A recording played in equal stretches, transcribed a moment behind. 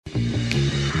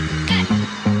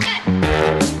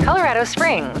Colorado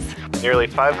Springs. Nearly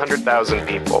 500,000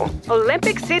 people.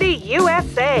 Olympic City,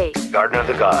 USA. Garden of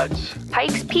the Gods.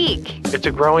 Pikes Peak. It's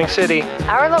a growing city.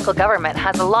 Our local government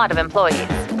has a lot of employees.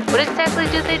 What exactly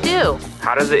do they do?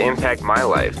 How does it impact my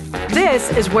life?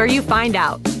 This is where you find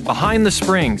out. Behind the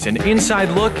Springs, an inside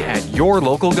look at your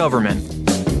local government.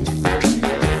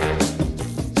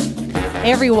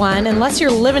 Hey everyone, unless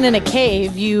you're living in a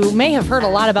cave, you may have heard a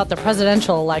lot about the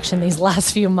presidential election these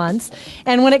last few months.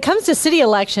 And when it comes to city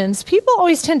elections, people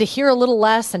always tend to hear a little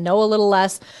less and know a little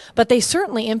less, but they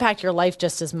certainly impact your life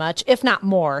just as much, if not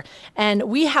more. And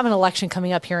we have an election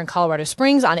coming up here in Colorado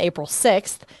Springs on April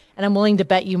 6th, and I'm willing to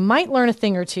bet you might learn a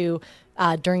thing or two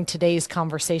during today's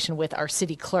conversation with our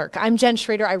city clerk. I'm Jen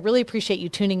Schrader. I really appreciate you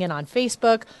tuning in on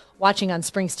Facebook, watching on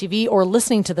Springs TV, or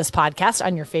listening to this podcast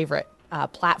on your favorite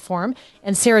platform.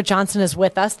 And Sarah Johnson is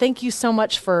with us. Thank you so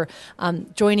much for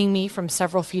joining me from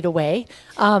several feet away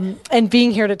and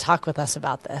being here to talk with us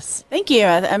about this. Thank you.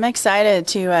 I'm excited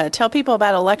to tell people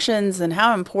about elections and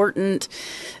how important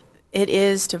it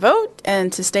is to vote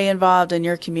and to stay involved in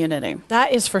your community.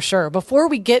 That is for sure. Before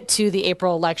we get to the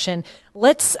April election,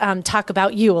 let's talk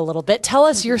about you a little bit. Tell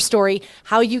us your story,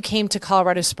 how you came to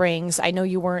Colorado Springs. I know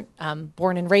you weren't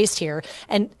born and raised here,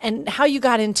 and how you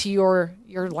got into your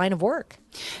line of work.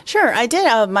 Sure. I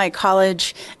did my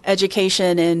college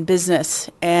education in business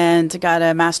and got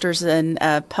a master's in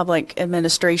public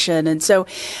administration. And so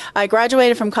I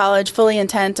graduated from college fully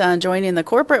intent on joining the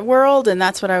corporate world, and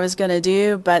that's what I was going to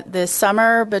do. But this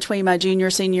summer, between my senior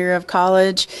year of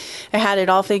college, I had it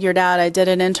all figured out. I did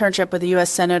an internship with a U.S.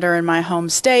 Senator in my home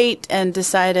state and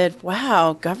decided,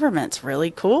 wow, government's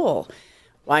really cool.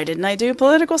 Why didn't I do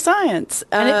political science?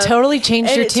 And it totally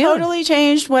changed your tune. It totally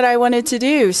changed what I wanted to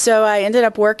do. So I ended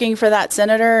up working for that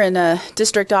senator in a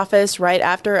district office right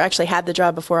after. I actually had the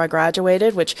job before I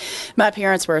graduated, which my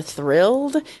parents were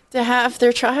thrilled to have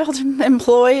their child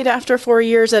employed after 4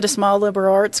 years at a small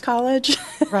liberal arts college.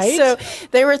 Right. So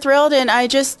they were thrilled, and I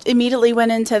just immediately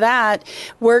went into that,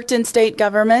 worked in state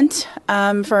government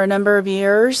for a number of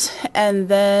years, and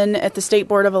then at the State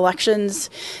Board of Elections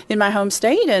in my home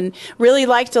state, and really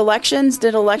liked elections,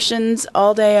 did elections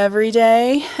all day, every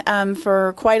day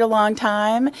for quite a long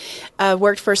time.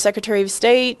 Worked for Secretary of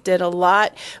State, did a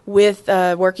lot with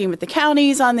working with the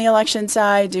counties on the election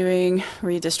side, doing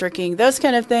redistricting, those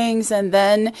kind of things. And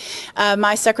then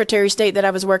my Secretary of State that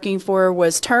I was working for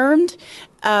was termed.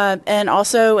 And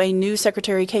also a new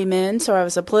secretary came in, so I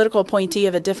was a political appointee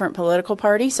of a different political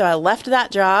party. So I left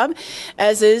that job,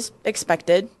 as is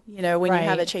expected, when you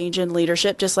have a change in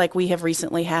leadership, just like we have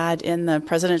recently had in the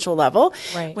presidential level.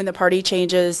 Right. When the party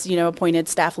changes, appointed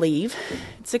staff leave.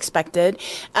 It's expected.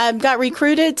 Got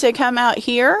recruited to come out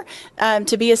here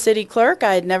to be a city clerk.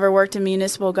 I had never worked in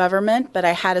municipal government, but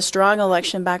I had a strong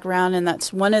election background, and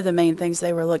that's one of the main things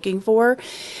they were looking for.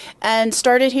 And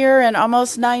started here, and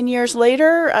almost 9 years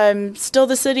later, I'm still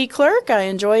the city clerk. I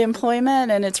enjoy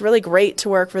employment, and it's really great to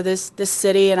work for this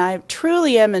city, and I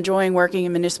truly am enjoying working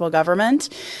in municipal government.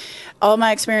 All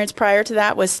my experience prior to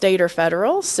that was state or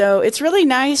federal, so it's really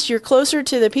nice. You're closer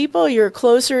to the people. You're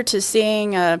closer to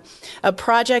seeing a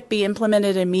project be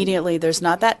implemented immediately. There's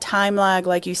not that time lag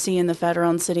like you see in the federal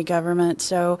and city government.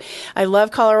 So I love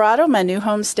Colorado. My new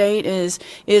home state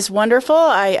is wonderful.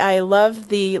 I love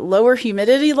the lower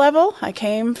humidity level. I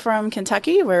came from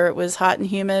Kentucky, where it was hot and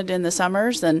humid in the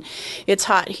summers, and it's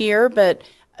hot here, but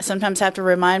sometimes have to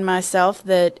remind myself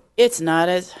that it's not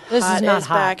as hot as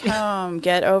back home.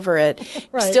 Get over it.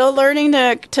 Right. Still learning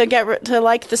to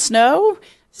like the snow.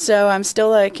 So I'm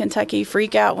still a Kentucky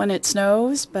freak out when it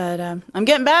snows, but I'm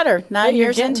getting better. 9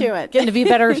 years into it. Getting to be a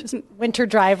better winter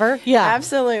driver. Yeah,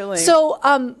 absolutely. So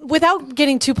without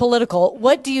getting too political,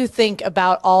 what do you think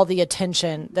about all the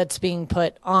attention that's being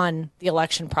put on the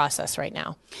election process right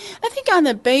now? I think on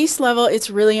the base level,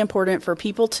 it's really important for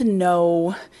people to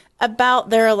know about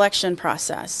their election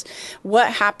process.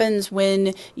 What happens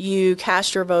when you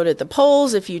cast your vote at the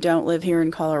polls if you don't live here in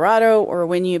Colorado, or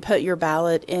when you put your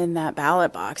ballot in that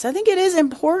ballot box? I think it is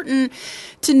important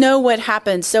to know what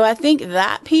happens. So I think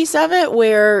that piece of it,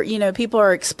 where people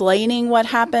are explaining what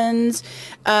happens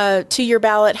to your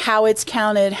ballot, how it's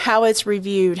counted, how it's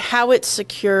reviewed, how it's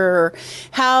secure,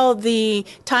 how the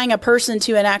tying a person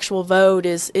to an actual vote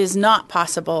is not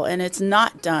possible, and it's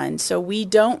not done. So we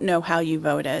don't know how you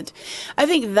voted. I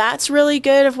think that's really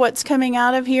good of what's coming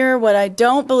out of here. What I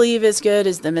don't believe is good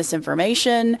is the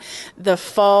misinformation, the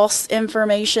false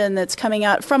information that's coming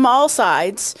out from all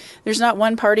sides. There's not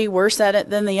one party worse at it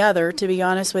than the other, to be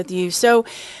honest with you. So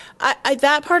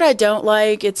That part I don't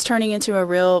like. It's turning into a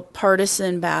real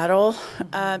partisan battle,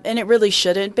 and it really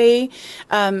shouldn't be.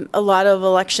 A lot of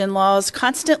election laws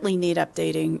constantly need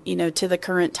updating, to the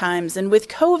current times. And with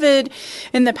COVID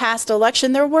in the past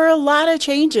election, there were a lot of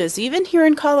changes, even here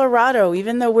in Colorado.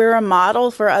 Even though we're a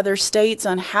model for other states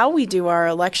on how we do our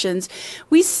elections,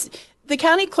 the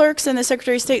county clerks and the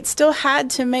Secretary of State still had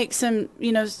to make some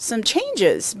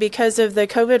changes because of the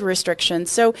COVID restrictions.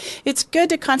 So it's good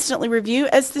to constantly review.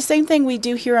 It's the same thing we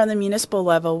do here on the municipal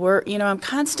level. I'm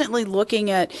constantly looking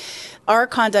at our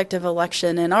conduct of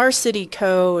election and our city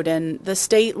code and the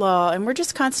state law, and we're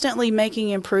just constantly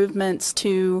making improvements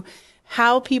to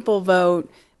how people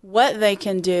vote, what they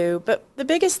can do. But the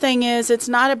biggest thing is it's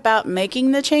not about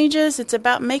making the changes. It's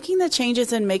about making the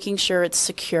changes and making sure it's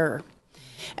secure,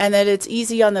 and that it's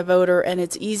easy on the voter and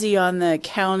it's easy on the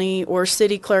county or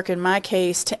city clerk, in my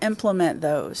case, to implement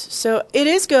those. So it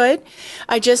is good.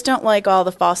 I just don't like all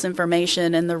the false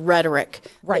information and the rhetoric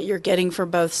that you're getting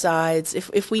from both sides.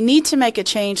 If we need to make a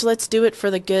change, let's do it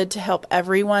for the good to help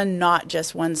everyone, not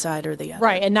just one side or the other.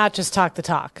 Right, and not just talk the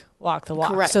talk, walk the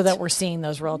walk, Correct. so that we're seeing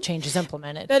those real changes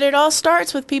implemented. But it all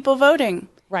starts with people voting.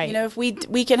 Right. If we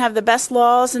can have the best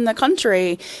laws in the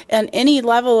country and any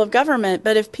level of government,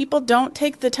 but if people don't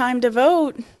take the time to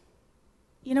vote,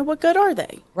 what good are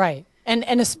they? Right.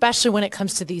 And especially when it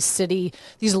comes to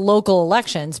these local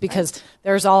elections, because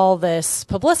there's all this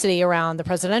publicity around the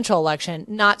presidential election,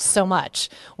 not so much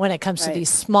when it comes to these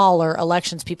smaller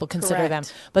elections, people consider them,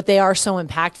 but they are so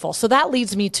impactful. So that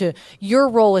leads me to your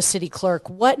role as city clerk.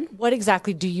 What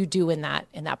exactly do you do in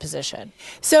that position?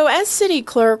 So as city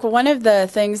clerk, one of the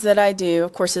things that I do,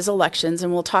 of course, is elections,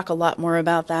 and we'll talk a lot more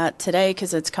about that today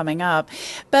because it's coming up.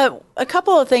 But a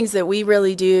couple of things that we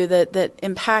really do that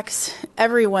impacts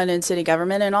everyone in city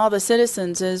government and all the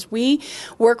citizens is we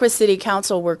work with city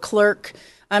council.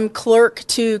 I'm clerk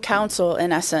to council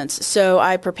in essence. So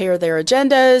I prepare their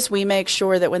agendas. We make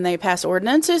sure that when they pass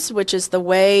ordinances, which is the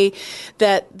way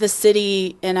that the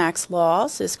city enacts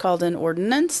laws, is called an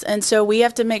ordinance. And so we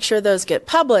have to make sure those get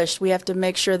published. We have to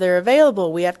make sure they're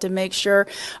available. We have to make sure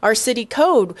our city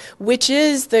code, which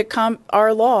is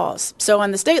our laws. So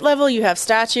on the state level, you have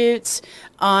statutes.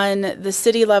 On the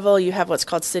city level, you have what's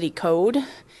called city code.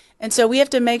 And so we have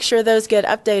to make sure those get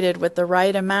updated with the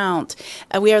right amount.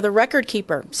 We are the record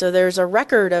keeper. So there's a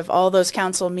record of all those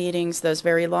council meetings, those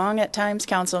very long at times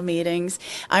council meetings.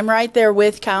 I'm right there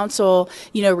with council,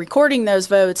 recording those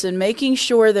votes and making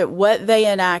sure that what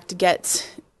they enact gets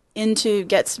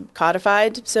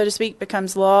codified, so to speak,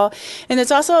 becomes law. And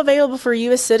it's also available for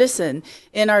you as citizen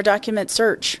in our document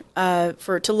search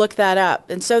to look that up.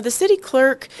 And so the city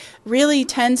clerk really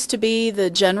tends to be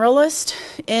the generalist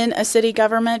in a city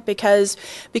government because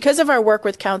of our work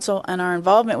with council and our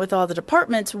involvement with all the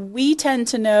departments, we tend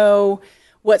to know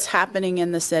what's happening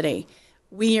in the city.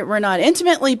 We're not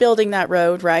intimately building that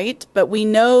road, right? But we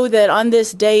know that on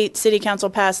this date, city council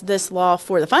passed this law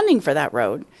for the funding for that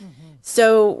road. Mm-hmm.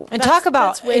 So, and talk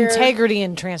about integrity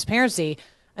and transparency.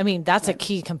 I mean, that's a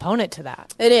key component to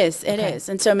that. It is. It is.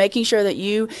 And so making sure that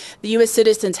you as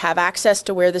citizens have access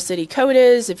to where the city code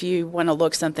is, if you want to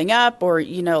look something up, or,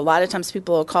 a lot of times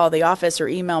people will call the office or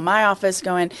email my office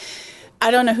going,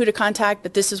 I don't know who to contact,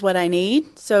 but this is what I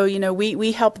need. So,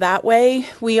 we help that way.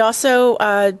 We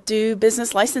also do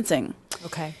business licensing.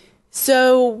 Okay.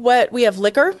 So we have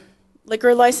liquor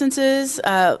licenses,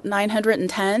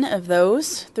 910 of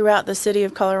those throughout the city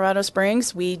of Colorado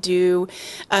Springs. We do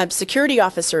security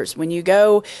officers. When you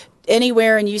go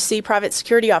anywhere and you see private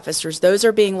security officers, those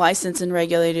are being licensed and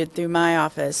regulated through my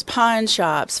office. Pawn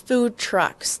shops, food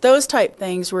trucks, those type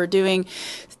things. We're doing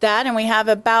that, and we have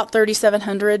about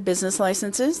 3,700 business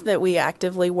licenses that we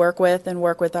actively work with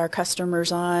our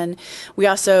customers on. We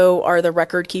also are the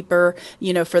record keeper,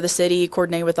 for the city,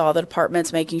 coordinate with all the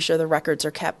departments, making sure the records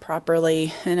are kept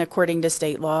properly and according to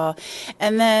state law.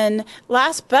 And then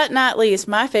last but not least,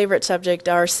 my favorite subject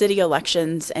are city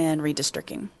elections and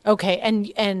redistricting. Okay,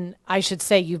 and I should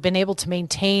say you've been able to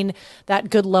maintain that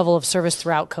good level of service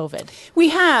throughout COVID. We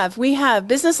have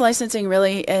business licensing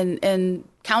really, and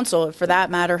council, for that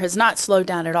matter, has not slowed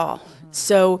down at all.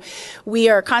 So we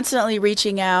are constantly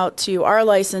reaching out to our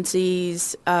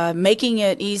licensees, making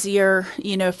it easier,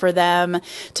 for them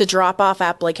to drop off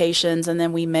applications, and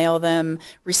then we mail them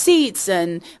receipts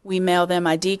and we mail them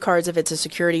ID cards if it's a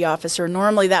security officer.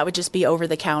 Normally that would just be over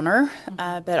the counter,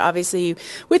 but obviously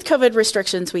with COVID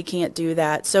restrictions we can't do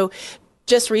that. So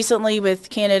Just recently with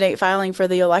candidate filing for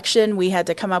the election, we had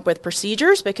to come up with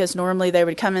procedures because normally they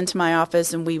would come into my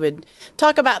office and we would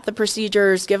talk about the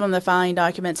procedures, give them the filing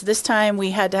documents. This time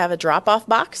we had to have a drop-off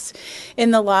box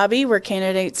in the lobby where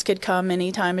candidates could come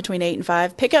anytime between 8 and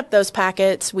 5, pick up those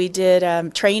packets. We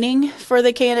did training for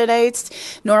the candidates.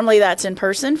 Normally that's in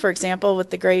person. For example,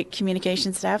 with the great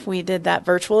communication staff, we did that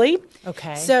virtually.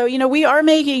 Okay. So, we are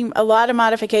making a lot of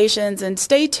modifications, and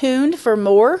stay tuned for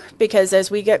more, because as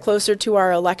we get closer to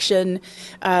our election,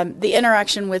 the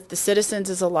interaction with the citizens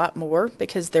is a lot more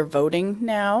because they're voting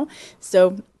now.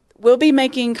 So we'll be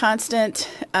making constant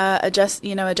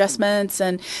adjustments.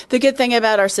 And the good thing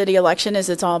about our city election is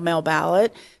it's all mail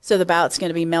ballot. So the ballot's going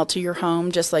to be mailed to your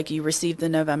home, just like you received the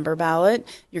November ballot.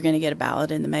 You're going to get a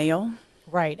ballot in the mail.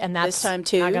 Right, and that's this time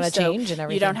too. not going to change and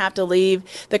everything. You don't have to leave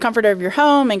the comfort of your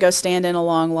home and go stand in a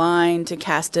long line to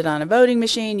cast it on a voting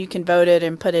machine. You can vote it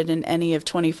and put it in any of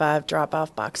 25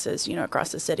 drop-off boxes,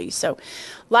 across the city. So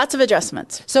lots of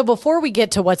adjustments. So before we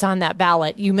get to what's on that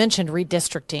ballot, you mentioned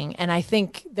redistricting, and I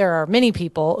think there are many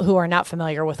people who are not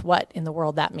familiar with what in the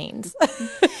world that means.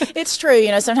 It's true.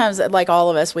 Sometimes, like all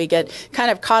of us, we get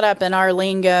kind of caught up in our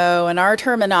lingo and our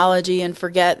terminology and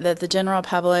forget that the general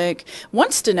public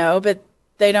wants to know, but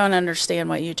they don't understand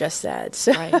what you just said.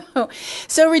 So, right.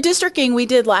 So redistricting we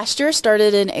did last year,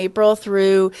 started in April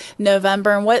through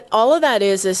November. And what all of that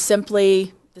is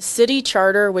simply the city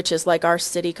charter, which is like our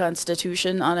city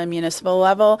constitution on a municipal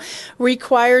level,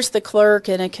 requires the clerk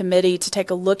and a committee to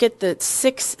take a look at the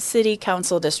 6 city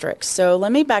council districts. So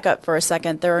let me back up for a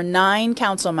second. There are 9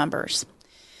 council members.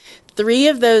 3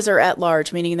 of those are at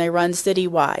large, meaning they run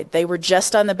citywide. They were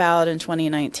just on the ballot in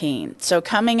 2019. So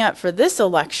coming up for this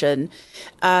election,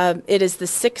 it is the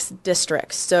 6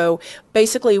 districts. So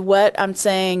basically what I'm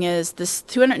saying is this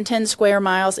 210 square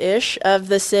miles-ish of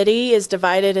the city is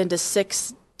divided into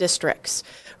 6 districts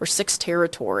or 6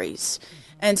 territories.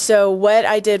 And so what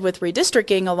I did with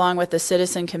redistricting along with the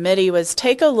citizen committee was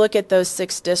take a look at those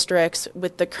 6 districts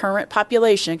with the current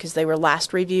population, because they were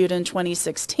last reviewed in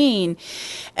 2016,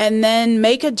 and then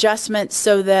make adjustments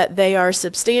so that they are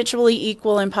substantially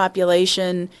equal in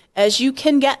population as you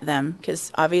can get them,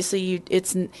 because obviously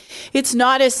it's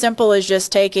not as simple as just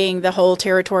taking the whole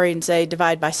territory and say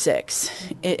divide by 6.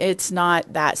 It's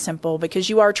not that simple, because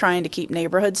you are trying to keep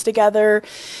neighborhoods together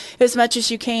as much as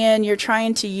you can. You're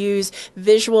trying to use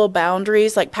visual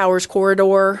boundaries like Powers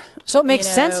Corridor. So it makes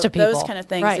sense to people. Those kind of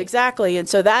things, right. Exactly. And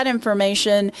so that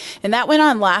information, and that went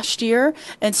on last year.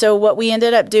 And so what we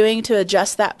ended up doing to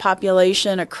adjust that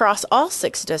population across all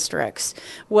 6 districts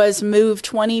was move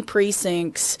 20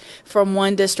 precincts from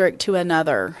one district to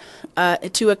another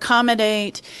to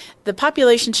accommodate the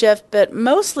population shift, but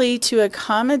mostly to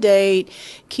accommodate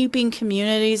keeping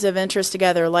communities of interest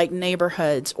together, like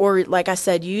neighborhoods, or like I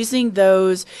said, using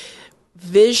those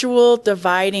visual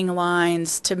dividing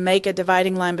lines to make a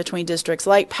dividing line between districts.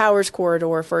 Like Powers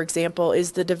Corridor, for example,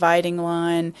 is the dividing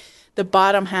line. The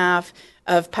bottom half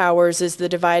of Powers is the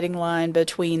dividing line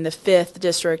between the 5th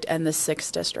district and the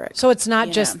 6th district. So it's not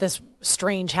just this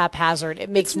strange haphazard. It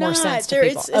makes more sense to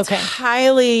people. It's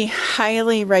highly,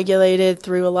 highly regulated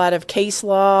through a lot of case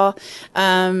law.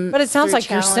 But it sounds like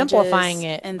you're simplifying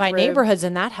it by neighborhoods,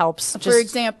 and that helps. For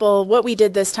example, what we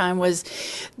did this time was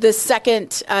the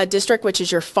 2nd district, which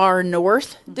is your far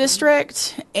north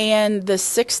district, and the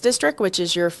 6th district, which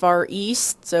is your far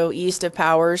east, so east of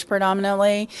Powers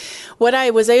predominantly. What I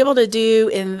was able to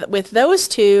do with those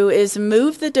 2 is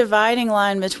move the dividing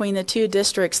line between the 2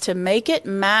 districts to make it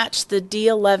match the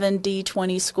D11,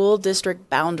 D20 school district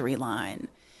boundary line.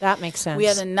 That makes sense. We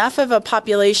had enough of a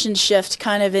population shift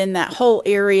kind of in that whole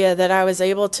area that I was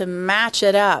able to match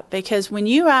it up, because when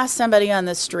you ask somebody on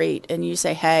the street and you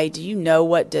say, hey, do you know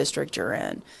what district you're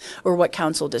in, or what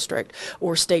council district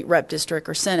or state rep district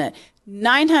or Senate,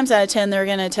 9 times out of 10 they're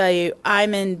going to tell you,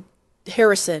 I'm in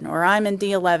Harrison, or I'm in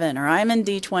D11, or I'm in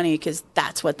D20, because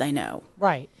that's what they know.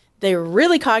 Right. They're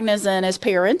really cognizant as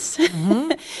parents.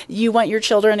 Mm-hmm. You want your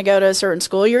children to go to a certain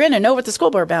school, you're going to know what the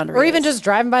school board boundary is. Or even just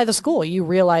driving by the school, you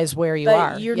realize where you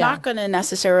are. But you're not going to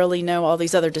necessarily know all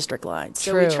these other district lines.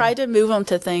 True. So we tried to move them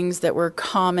to things that were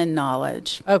common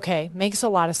knowledge. Okay, makes a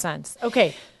lot of sense.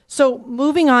 Okay, so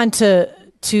moving on to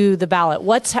the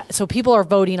ballot, so people are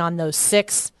voting on those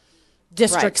 6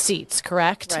 district seats,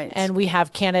 correct? Right. And we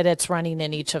have candidates running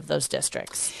in each of those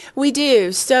districts. We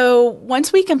do. So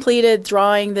once we completed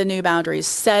drawing the new boundaries,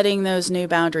 setting those new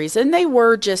boundaries, and they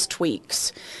were just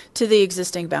tweaks to the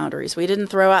existing boundaries. We didn't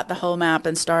throw out the whole map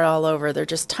and start all over. They're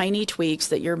just tiny tweaks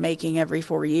that you're making every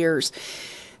 4 years.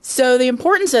 So the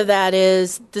importance of that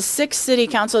is the 6 city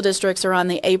council districts are on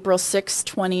the April 6,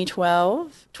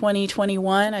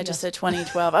 2021. I just said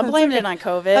 2012. I blamed it on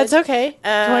COVID. That's okay.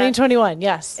 2021,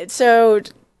 yes. So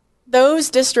those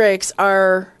districts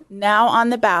are now on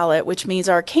the ballot, which means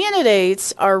our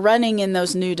candidates are running in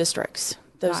those new districts,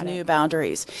 those new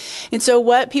boundaries. And so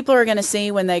what people are going to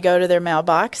see when they go to their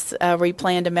mailbox, we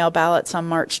plan to mail ballots on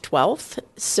March 12th.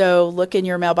 So look in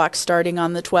your mailbox starting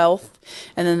on the 12th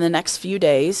and then the next few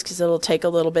days, because it'll take a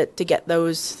little bit to get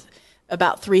those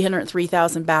about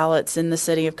 303,000 ballots in the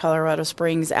city of Colorado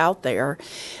Springs out there.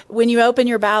 When you open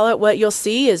your ballot, what you'll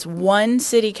see is one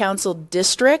city council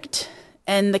district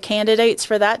and the candidates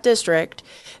for that district.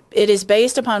 It is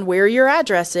based upon where your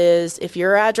address is. If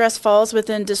your address falls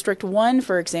within District 1,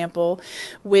 for example,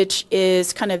 which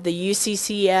is kind of the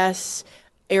UCCS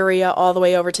area all the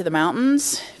way over to the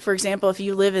mountains. For example, if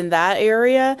you live in that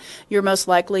area, you're most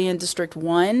likely in District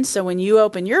 1. So when you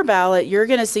open your ballot, you're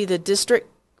going to see the District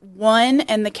 1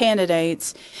 and the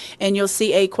candidates, and you'll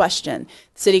see a question.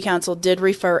 City Council did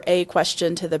refer a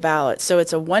question to the ballot. So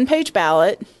it's a one-page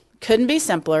ballot. Couldn't be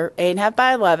simpler. 8.5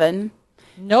 by 11.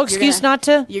 No excuse not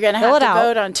to You're going to fill have it to out.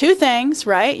 vote on 2 things,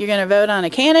 right? You're going to vote on a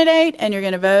candidate, and you're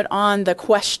going to vote on the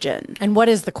question. And what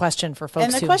is the question for folks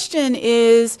And the who... question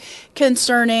is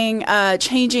concerning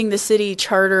changing the city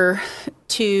charter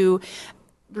to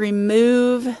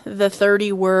remove the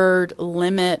 30-word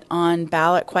limit on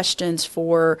ballot questions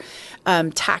for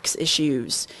tax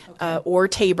issues, or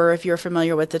TABOR, if you're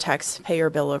familiar with the Taxpayer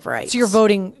Bill of Rights. So you're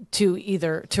voting to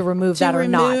either to remove that or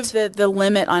not? To remove the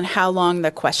limit on how long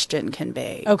the question can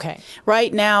be. Okay.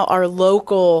 Right now, our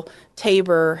local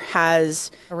TABOR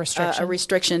has A restriction. a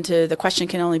restriction to the question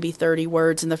can only be 30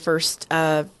 words, and the first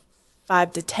 5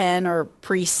 to 10 are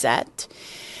preset.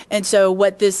 And so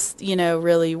what this,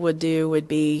 really would do would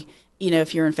be,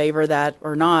 if you're in favor of that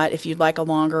or not, if you'd like a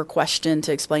longer question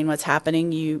to explain what's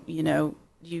happening, you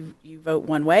vote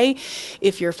one way.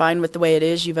 If you're fine with the way it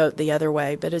is, you vote the other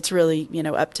way. But it's really,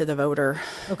 up to the voter.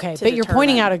 Okay, to but you're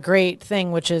pointing determine. out a great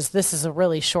thing, which is this is a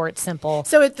really short, simple...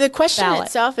 So the question ballot.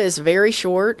 itself is very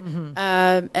short,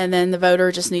 and then the voter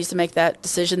just needs to make that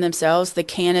decision themselves. The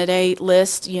candidate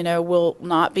list, will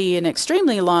not be an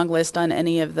extremely long list on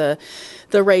any of the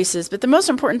races. But the most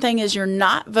important thing is you're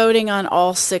not voting on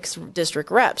all 6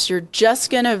 district reps. You're just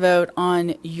going to vote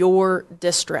on your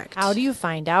district. How do you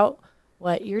find out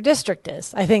what your district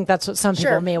is? I think that's what some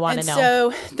people may want to know.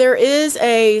 So there is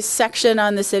a section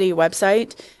on the city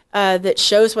website that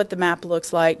shows what the map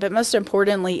looks like, but most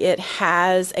importantly, it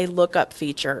has a lookup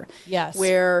feature. Yes.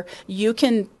 Where you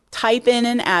can type in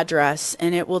an address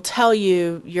and it will tell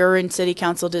you you're in city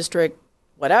council district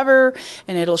whatever,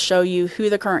 and it'll show you who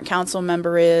the current council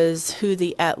member is, who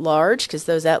the at-large, because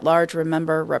those at-large,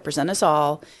 remember, represent us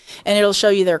all, and it'll show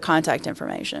you their contact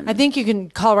information. I think you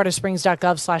can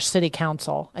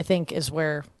coloradosprings.gov/citycouncil, I think is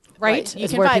where, right? You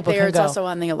is can where find people there. can It's go. also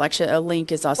on the election. A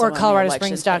link is also Or on the election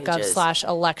pages.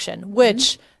 coloradosprings.gov/election,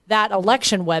 which that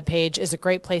election webpage is a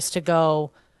great place to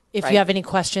go if Right. you have any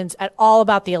questions at all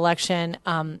about the election,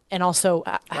 and also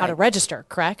how to register,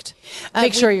 correct?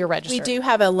 Make sure you're registered. We do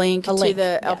have a link to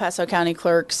the El Paso County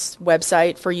Clerk's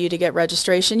website for you to get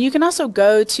registration. You can also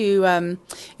go to,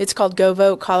 it's called Go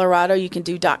Vote Colorado. You can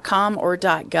do .com or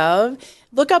 .gov.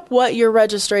 Look up what your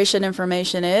registration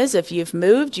information is. If you've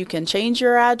moved, you can change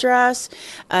your address.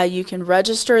 You can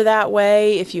register that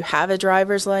way if you have a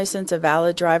driver's license, a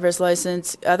valid driver's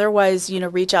license. Otherwise,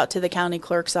 reach out to the county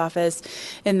clerk's office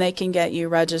and they can get you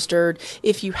registered.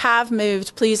 If you have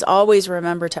moved, please always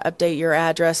remember to update your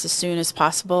address as soon as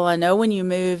possible. I know when you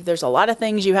move, there's a lot of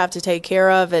things you have to take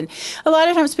care of, and a lot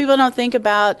of times people don't think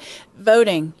about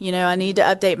voting. I need to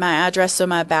update my address so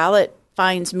my ballot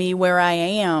finds me where I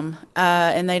am,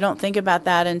 and they don't think about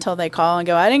that until they call and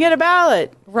go, I didn't get a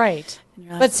ballot. Right.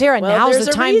 like, But Sarah, well, now's there's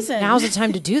the a time. reason. Now's the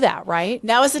time to do that, right?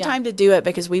 Now is the time to do it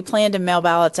because we plan to mail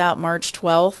ballots out March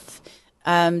 12th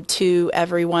to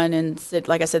everyone. And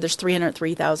like I said, there's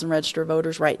 303,000 registered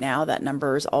voters right now. That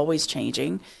number is always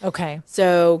changing. Okay.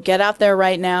 So get out there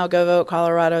right now,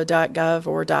 govotecolorado.gov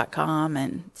or .com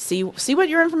and see what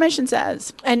your information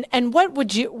says. And what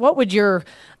would your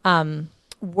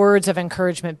words of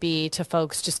encouragement be to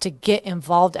folks just to get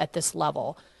involved at this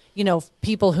level?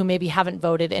 People who maybe haven't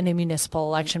voted in a municipal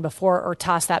election before or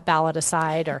toss that ballot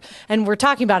aside, and we're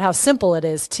talking about how simple it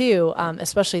is too,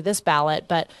 especially this ballot,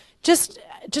 but just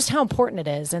how important it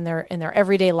is in their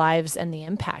everyday lives and the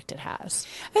impact it has.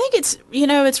 I think it's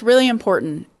really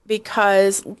important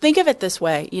because think of it this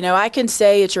way. I can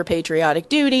say it's your patriotic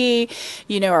duty.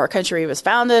 Our country was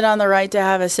founded on the right to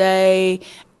have a say.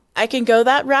 I can go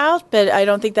that route, but I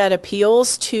don't think that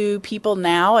appeals to people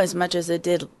now as much as it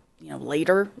did,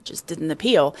 later. It just didn't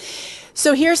appeal.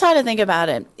 So here's how to think about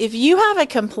it. If you have a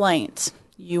complaint,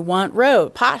 you want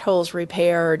road potholes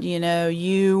repaired,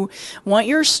 you want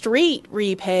your street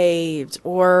repaved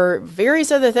or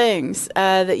various other things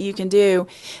that you can do.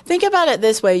 Think about it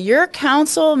this way. Your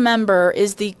council member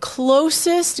is the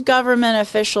closest government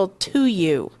official to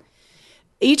you.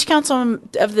 Each council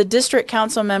of the district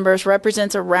council members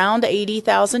represents around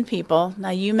 80,000 people. Now,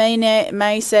 you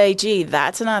may say, gee,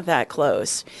 that's not that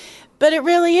close. But it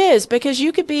really is, because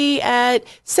you could be at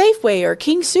Safeway or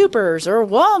King Soopers or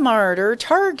Walmart or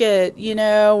Target,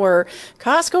 or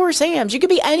Costco or Sam's. You could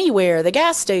be anywhere, the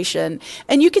gas station,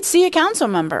 and you could see a council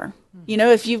member.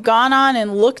 If you've gone on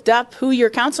and looked up who your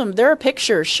there are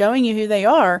pictures showing you who they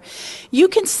are. You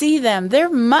can see them. They're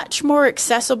much more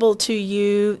accessible to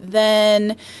you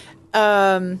than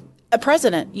a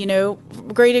president.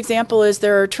 Great example is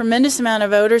there are a tremendous amount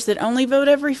of voters that only vote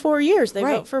every 4 years. They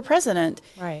vote for president.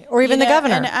 Right. Or even the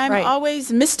governor. And I'm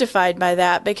always mystified by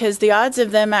that, because the odds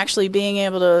of them actually being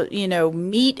able to,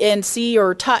 meet and see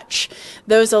or touch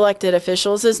those elected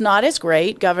officials is not as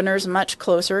great. Governor's much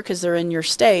closer because they're in your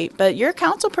state, but your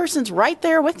council person's right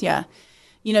there with you.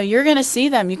 You're going to see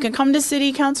them. You can come to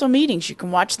city council meetings. You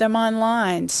can watch them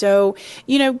online. So,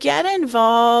 get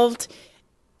involved.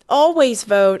 Always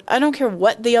vote. I don't care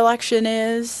what the election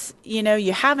is.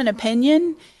 You have an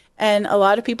opinion, and a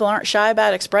lot of people aren't shy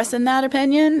about expressing that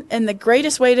opinion. And the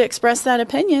greatest way to express that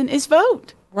opinion is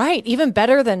vote. Right. Even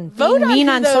better than vote being mean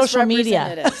on those social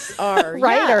media. Are.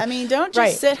 Right. Yeah. Don't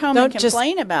just sit home and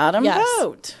complain about them. Yes.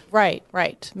 Vote.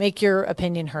 Right. Make your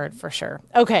opinion heard, for sure.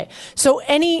 Okay. So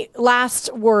any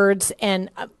last words? And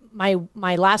my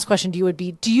last question to you would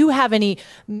be, do you have any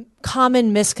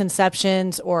common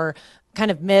misconceptions or kind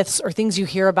of myths or things you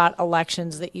hear about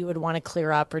elections that you would want to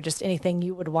clear up, or just anything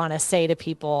you would want to say to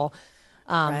people?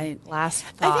 Last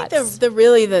thoughts. I think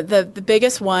the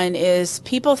biggest one is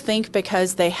people think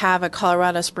because they have a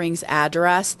Colorado Springs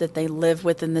address that they live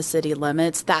within the city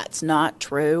limits. That's not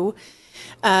true.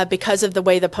 Because of the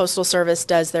way the Postal Service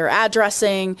does their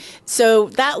addressing. So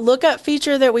that lookup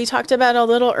feature that we talked about a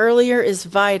little earlier is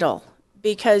vital.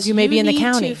 Because you may be in the need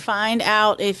county to find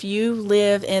out if you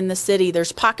live in the city.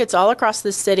 There's pockets all across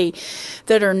the city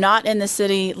that are not in the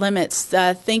city limits.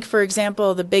 Think, for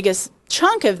example, the biggest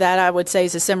chunk of that, I would say,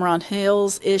 is the Cimarron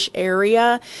Hills-ish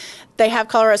area. They have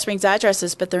Colorado Springs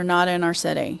addresses, but they're not in our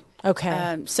city.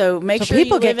 Okay. So make sure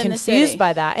people you live get in the city. confused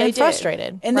by that and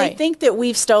frustrated. And they think that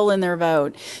we've stolen their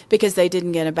vote because they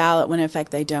didn't get a ballot, when in fact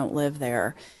they don't live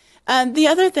there. The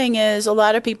other thing is, a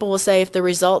lot of people will say if the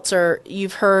results are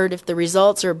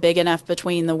big enough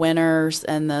between the winners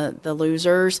and the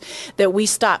losers, that we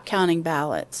stop counting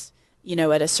ballots,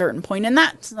 at a certain point. And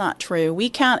that's not true. We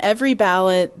count every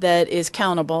ballot that is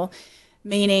countable,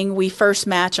 meaning we first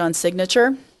match on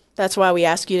signature. That's why we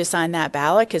ask you to sign that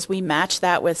ballot, because we match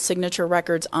that with signature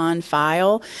records on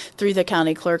file through the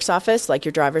county clerk's office, like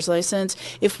your driver's license.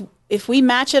 If we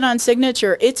match it on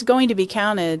signature, it's going to be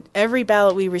counted. Every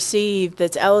ballot we receive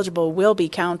that's eligible will be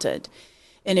counted.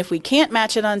 And if we can't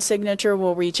match it on signature,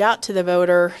 we'll reach out to the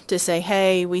voter to say,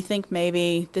 hey, we think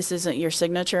maybe this isn't your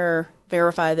signature.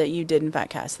 Verify that you did in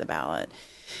fact cast the ballot.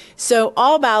 So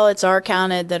all ballots are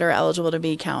counted that are eligible to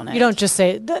be counted. You don't just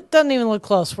say, that doesn't even look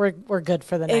close. We're good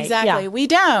for the night. Exactly. Yeah. We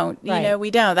don't. Right.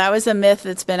 We don't. That was a myth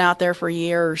that's been out there for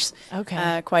years.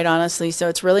 Okay. Quite honestly. So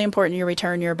it's really important you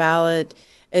return your ballot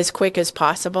as quick as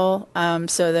possible,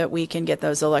 so that we can get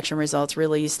those election results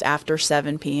released after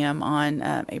 7 p.m.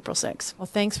 on April 6th. Well,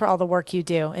 thanks for all the work you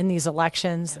do in these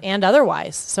elections and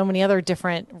otherwise. So many other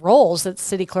different roles that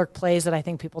city clerk plays that I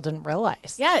think people didn't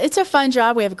realize. Yeah, it's a fun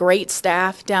job. We have great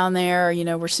staff down there.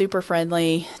 We're super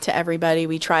friendly to everybody.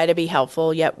 We try to be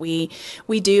helpful, yet we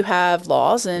do have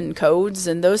laws and codes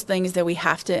and those things that we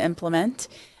have to implement.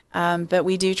 But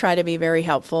we do try to be very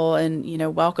helpful and,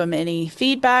 welcome any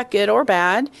feedback, good or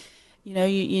bad.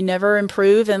 You never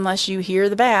improve unless you hear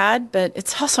the bad, but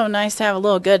it's also nice to have a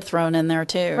little good thrown in there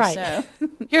too. Right. So.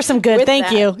 Here's some good.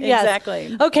 Thank you. Yes.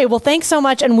 Exactly. Okay. Well, thanks so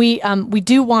much. And we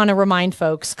do want to remind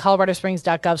folks,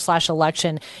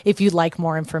 coloradosprings.gov/election if you'd like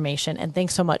more information. And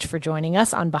thanks so much for joining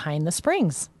us on Behind the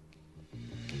Springs.